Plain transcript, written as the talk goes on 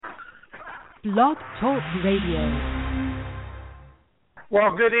Blog Talk Radio.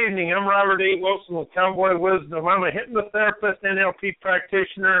 Well, good evening. I'm Robert A. Wilson with Cowboy Wisdom. I'm a hypnotherapist, NLP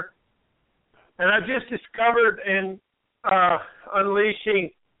practitioner, and I just discovered in unleashing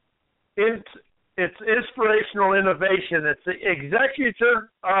it's inspirational innovation. It's the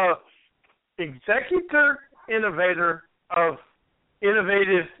executor innovator of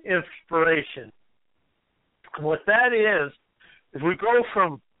innovative inspiration. And what that is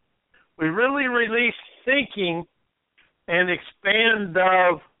we really release thinking and expand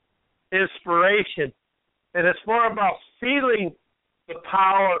of inspiration. And it's more about feeling the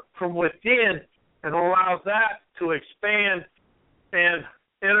power from within and allows that to expand and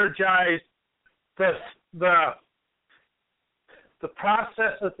energize the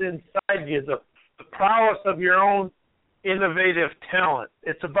processes inside you, the prowess of your own innovative talent.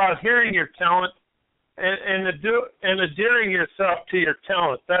 It's about hearing your talent and adhering yourself to your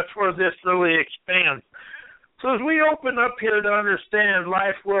talent. That's where this really expands. So as we open up here to understand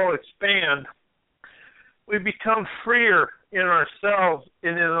life will expand, we become freer in ourselves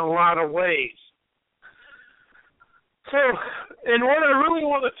and in a lot of ways. So, and what I really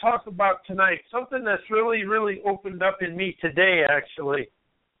want to talk about tonight, something that's really, really opened up in me today, actually,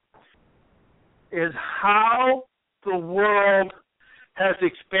 is how the world has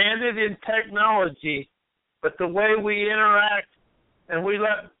expanded in technology, but the way we interact and we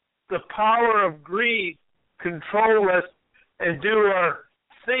let the power of greed control us and do our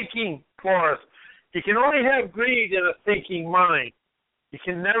thinking for us. You can only have greed in a thinking mind. You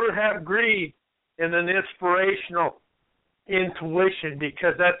can never have greed in an inspirational intuition,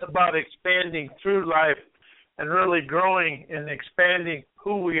 because that's about expanding through life and really growing and expanding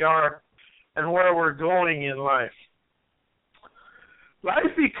who we are and where we're going in life.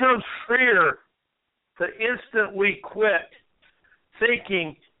 Life becomes freer the instant we quit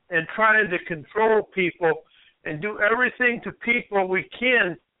thinking and trying to control people and do everything to people we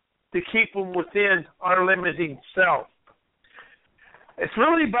can to keep them within our limiting self. It's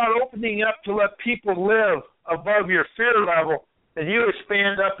really about opening up to let people live above your fear level and you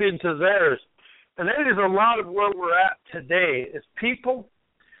expand up into theirs. And that is a lot of where we're at today, is people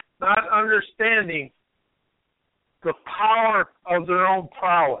not understanding the power of their own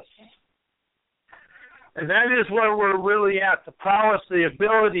prowess. And that is where we're really at, the prowess, the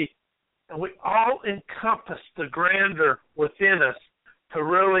ability, and we all encompass the grandeur within us to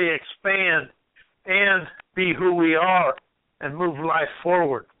really expand and be who we are and move life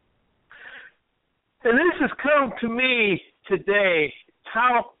forward. And this has come to me today,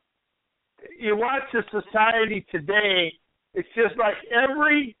 how you watch the society today, it's just like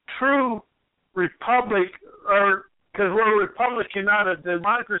every true republic, or because we're a republic, not a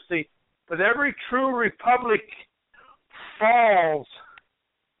democracy, but every true republic falls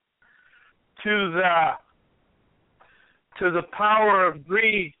to the power of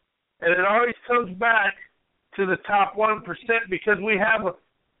greed, and it always comes back to the top 1%, because we have a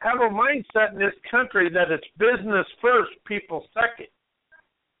mindset in this country that it's business first, people second.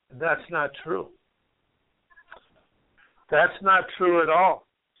 That's not true. That's not true at all.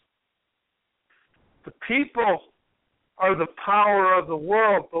 The people are the power of the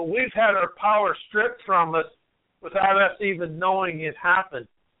world, but we've had our power stripped from us without us even knowing it happened.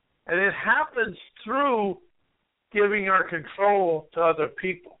 And it happens through giving our control to other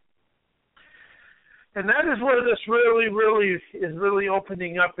people. And that is where this really is really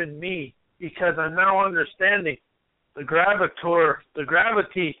opening up in me, because I'm now understanding the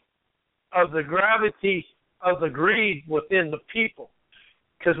gravity of the greed within the people.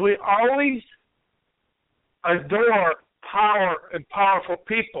 Because we always adore power and powerful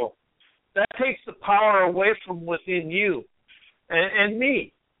people. That takes the power away from within you and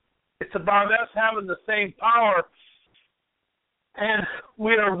me. It's about us having the same power, and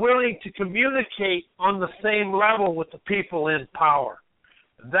we are willing to communicate on the same level with the people in power.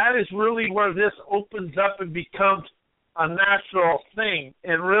 That is really where this opens up and becomes a natural thing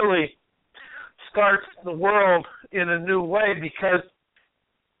and really starts the world in a new way, because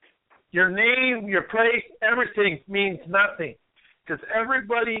your name, your place, everything means nothing, because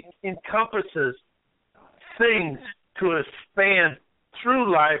everybody encompasses things to expand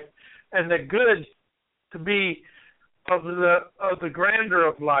through life, and the good to be of the grandeur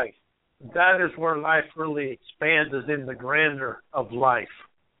of life. That is where life really expands, is in the grandeur of life.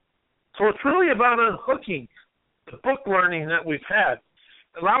 So it's really about unhooking the book learning that we've had.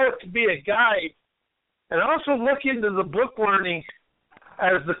 Allow it to be a guide, and also look into the book learning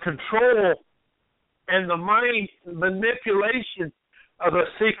as the control and the mind manipulation of a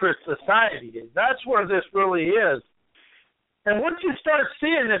secret society. That's where this really is. And once you start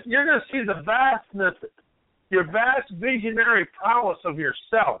seeing it, you're going to see the vastness, your vast visionary prowess of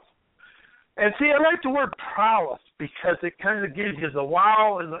yourself. And see, I like the word prowess because it kind of gives you the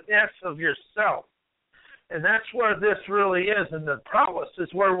wow and the S of yourself. And that's where this really is. And the prowess is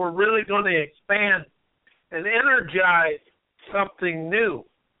where we're really going to expand and energize something new.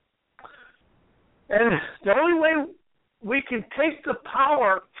 And the only way we can take the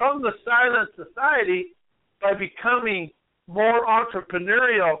power from the silent society by becoming more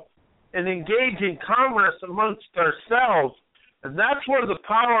entrepreneurial and engaging commerce amongst ourselves. And that's where the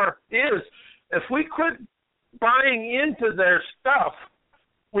power is. If we quit buying into their stuff,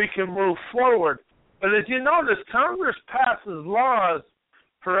 we can move forward. But as you notice, Congress passes laws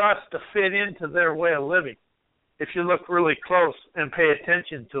for us to fit into their way of living, if you look really close and pay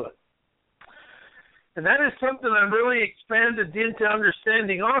attention to it. And that is something I'm really expanded into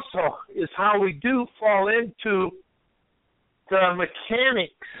understanding also, is how we do fall into the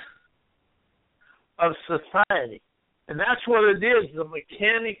mechanics of society. And that's what it is, the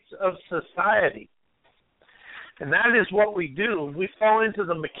mechanics of society. And that is what we do. We fall into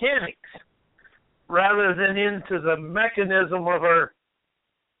the mechanics rather than into the mechanism of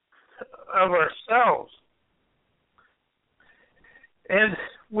ourselves. And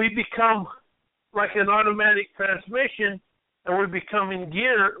we become like an automatic transmission, and we become in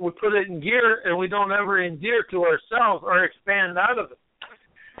gear. We put it in gear, and we don't ever endear to ourselves or expand out of it.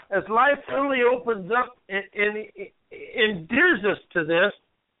 As life really opens up and endears us to this,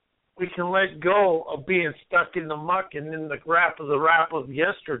 we can let go of being stuck in the muck and in the rap of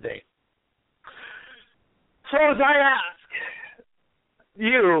yesterday. So as I ask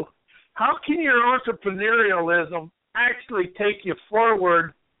you, how can your entrepreneurialism actually take you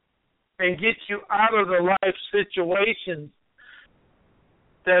forward and get you out of the life situations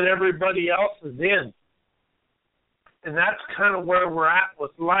that everybody else is in? And that's kind of where we're at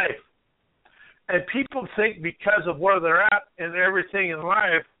with life. And people think because of where they're at and everything in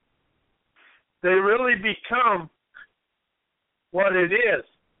life, they really become what it is.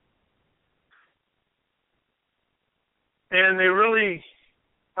 And they really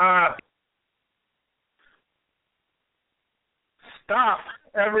stop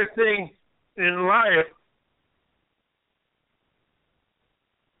everything in life.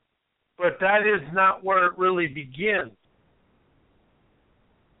 But that is not where it really begins.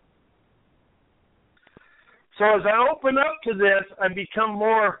 So as I open up to this, I become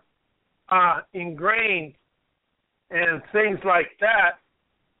more ingrained and things like that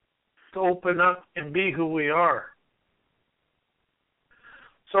to open up and be who we are.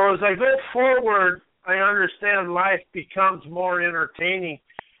 So as I go forward, I understand life becomes more entertaining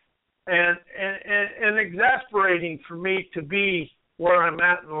and exasperating for me to be where I'm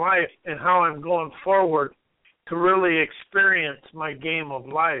at in life and how I'm going forward to really experience my game of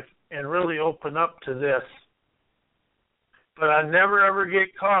life and really open up to this. But I never ever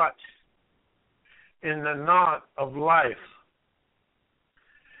get caught in the knot of life.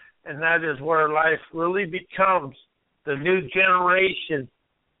 And that is where life really becomes the new generation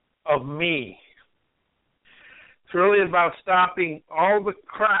of me. It's really about stopping all the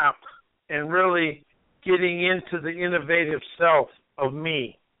crap and really getting into the innovative self of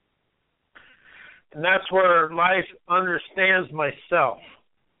me. And that's where life understands myself.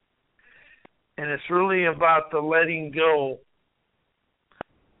 And it's really about the letting go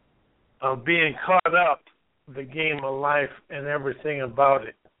of being caught up in the game of life and everything about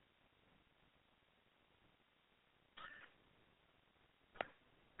it.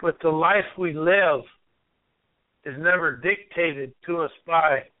 But the life we live is never dictated to us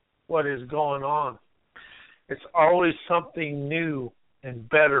by what is going on. It's always something new and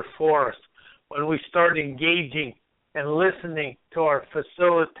better for us when we start engaging and listening to our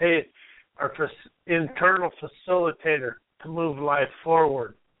internal facilitator to move life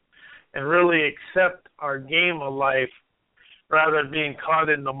forward and really accept our game of life rather than being caught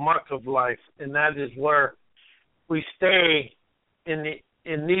in the muck of life. And that is where we stay in the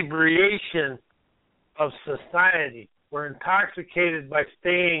inebriation of society. We're intoxicated by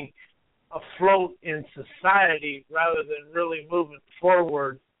staying afloat in society rather than really moving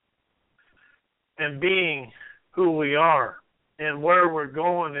forward and being who we are and where we're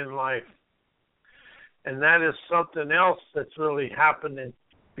going in life. And that is something else that's really happening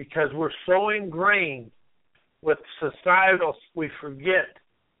because we're so ingrained with societal, we forget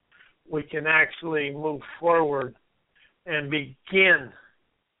we can actually move forward and begin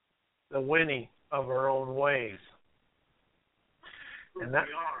the winning of our own ways. And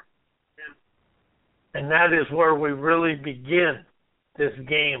that is where we really begin this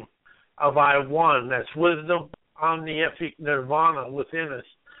game of I won. That's wisdom, omnific nirvana within us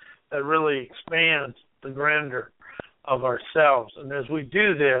that really expands the grandeur of ourselves. And as we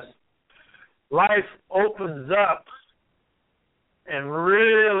do this, life opens up and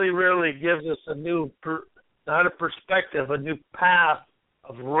really, really gives us a new, not a perspective, a new path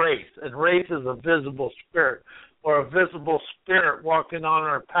of race. And race is a visible spirit, or a visible spirit walking on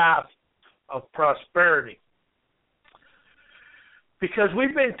our path of prosperity. Because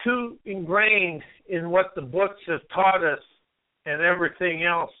we've been too ingrained in what the books have taught us and everything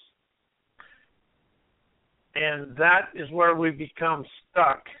else. And that is where we become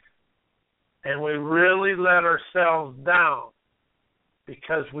stuck. And we really let ourselves down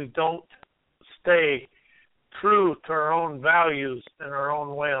because we don't stay true to our own values and our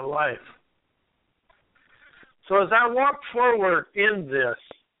own way of life. So as I walk forward in this,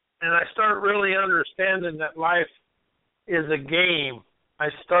 and I start really understanding that life is a game, I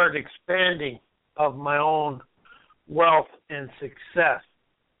start expanding of my own wealth and success.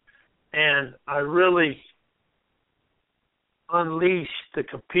 And I really unleash the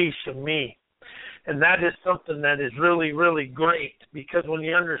capiche of me. And that is something that is really, really great, because when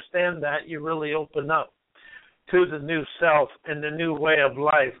you understand that, you really open up to the new self and the new way of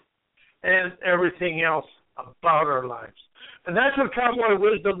life and everything else about our lives. And that's what Cowboy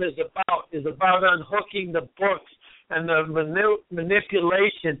Wisdom is about unhooking the books and the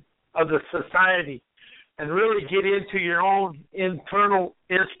manipulation of the society, and really get into your own internal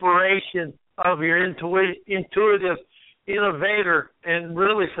inspiration of your intuitive innovator, and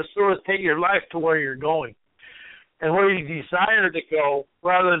really facilitate your life to where you're going and where you desire to go,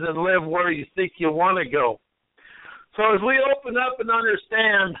 rather than live where you think you want to go. So as we open up and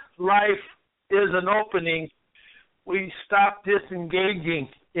understand life is an opening, we stop disengaging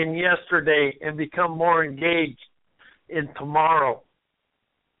in yesterday and become more engaged in tomorrow.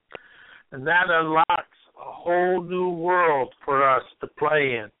 And that unlocks a whole new world for us to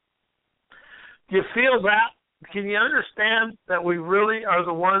play in. Do you feel that? Can you understand that we really are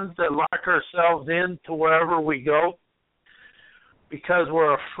the ones that lock ourselves in to wherever we go because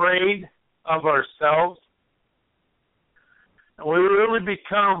we're afraid of ourselves? And we really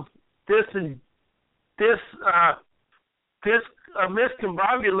become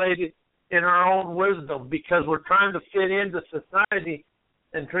miscombobulated in our own wisdom because we're trying to fit into society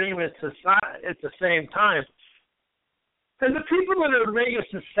and dream at the same time. And the people that are making us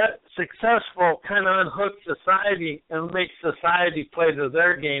successful kind of unhook society and make society play to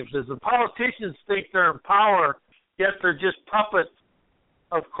their games. As the politicians think they're in power, yet they're just puppets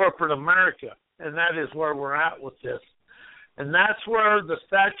of corporate America. And that is where we're at with this. And that's where the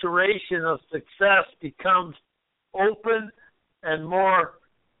saturation of success becomes open and more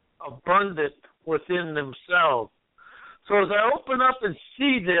abundant within themselves. So as I open up and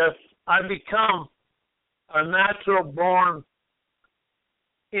see this, I become a natural-born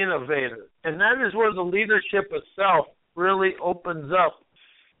innovator. And that is where the leadership of self really opens up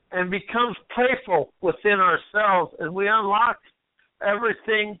and becomes playful within ourselves, and we unlock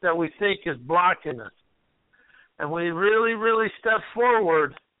everything that we think is blocking us. And we really, really step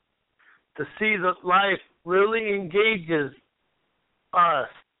forward to see that life really engages us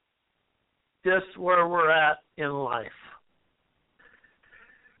just where we're at in life.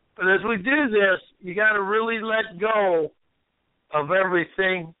 But as we do this, you got to really let go of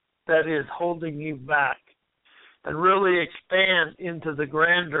everything that is holding you back and really expand into the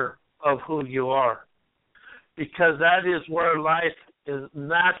grandeur of who you are, because that is where life is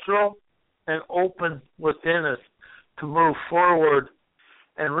natural and open within us to move forward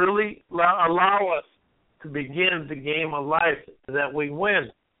and really allow us to begin the game of life that we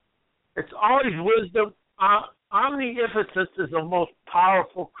win. It's always wisdom. Omnificence is the most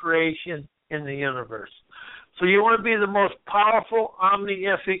powerful creation in the universe. So you want to be the most powerful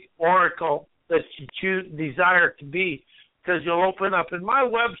omnific oracle that you desire to be, because you'll open up. And my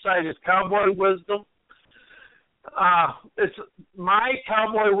website is Cowboy Wisdom. It's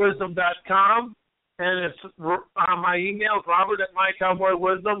mycowboywisdom.com, and it's my email is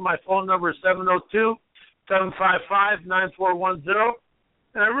robert@mycowboywisdom. My phone number is 702-755-9410.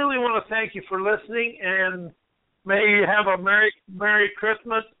 And I really want to thank you for listening, and may you have a Merry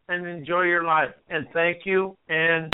Christmas and enjoy your life. And thank you, and